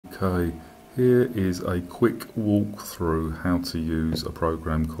Okay, here is a quick walkthrough how to use a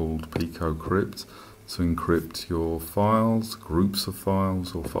program called Picocrypt to encrypt your files, groups of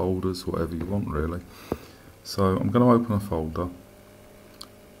files or folders, whatever you want really. So I'm going to open a folder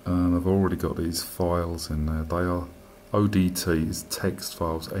and I've already got these files in there. They are ODT, is text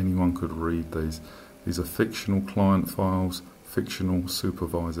files, anyone could read these. These are fictional client files, fictional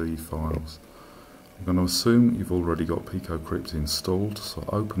supervisee files. I'm going to assume you've already got Picocrypt installed, so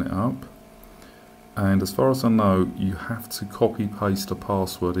open it up. And as far as I know, you have to copy paste a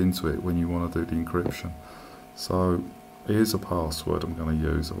password into it when you want to do the encryption. So here's a password I'm going to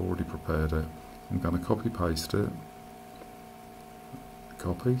use. I've already prepared it. I'm going to copy paste it.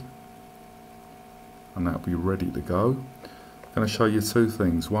 Copy. And that'll be ready to go. I'm going to show you two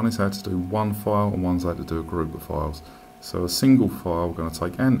things. One is how to do one file and one's how to do a group of files. So a single file, we're going to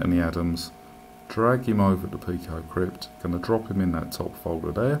take Anthony Adams, drag him over to Picocrypt, going to drop him in that top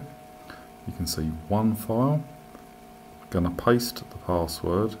folder there. You can see one file. Going to paste the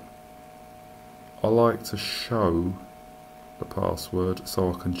password. I like to show the password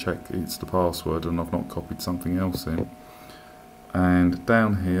so I can check it's the password and I've not copied something else in. And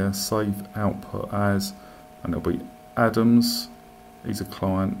down here, save output as, and it'll be Adams, he's a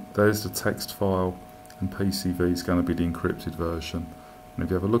client, there's the text file, and PCV is going to be the encrypted version. And if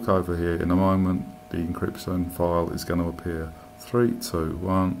you have a look over here, in a moment the encryption file is going to appear. 3, 2,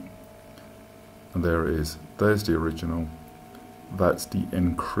 1, and there it is. There's the original. That's the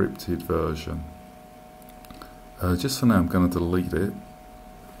encrypted version. Just for now I'm going to delete it.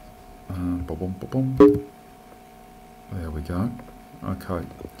 There we go. Okay.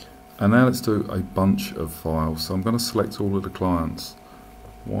 And now let's do a bunch of files. So I'm going to select all of the clients.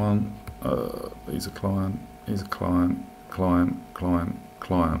 One, he's a client, he's a client, client.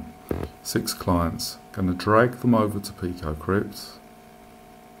 6 clients. Going to drag them over to Picocrypt.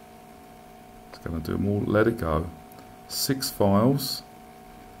 It's going to do them all. Let it go. 6 files.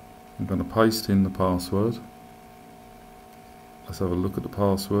 I'm going to paste in the password. Let's have a look at the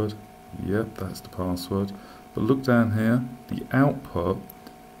password. Yep, that's the password. But look down here. The output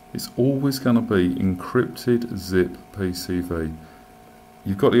is always going to be encrypted zip PCV.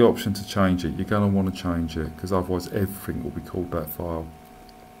 You've got the option to change it. You're going to want to change it because otherwise everything will be called that file.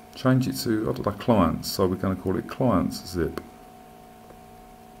 Change it to, I don't know, clients. So we're going to call it clients zip.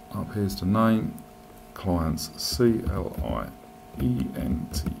 Up here's the name. Clients, C-L-I-E-N-T-S.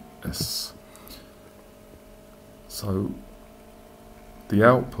 So the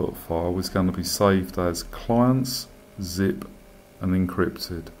output file is going to be saved as clients zip and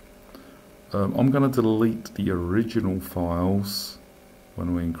encrypted. I'm going to delete the original files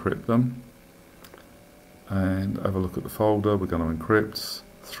when we encrypt them and have a look at the folder. We're going to encrypt.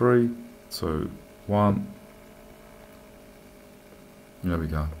 3, 2, 1. There we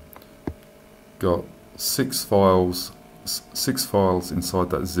go. Got 6 files inside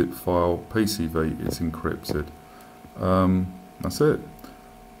that zip file. PCV is encrypted. That's it.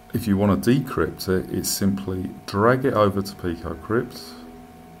 If you want to decrypt it, it's simply drag it over to Picocrypt.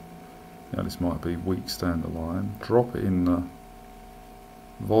 Now this might be weeks down the line. Drop it in the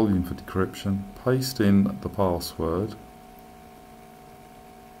volume for decryption. Paste in the password.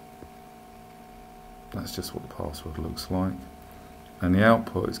 That's just what the password looks like. And the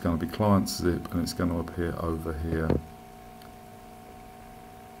output is going to be clients zip and it's going to appear over here.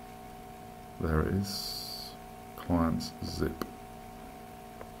 There it is. Clients zip.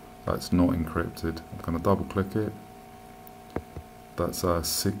 That's not encrypted. I'm going to double click it. That's our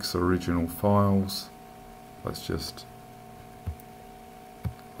 6 original files. Let's just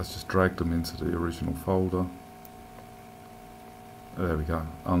drag them into the original folder. There we go.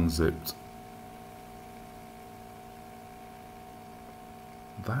 Unzipped.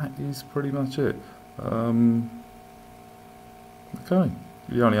 That is pretty much it. Okay.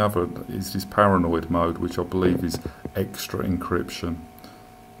 The only other is this paranoid mode, which I believe is extra encryption.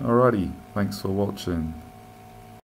 Alrighty, thanks for watching.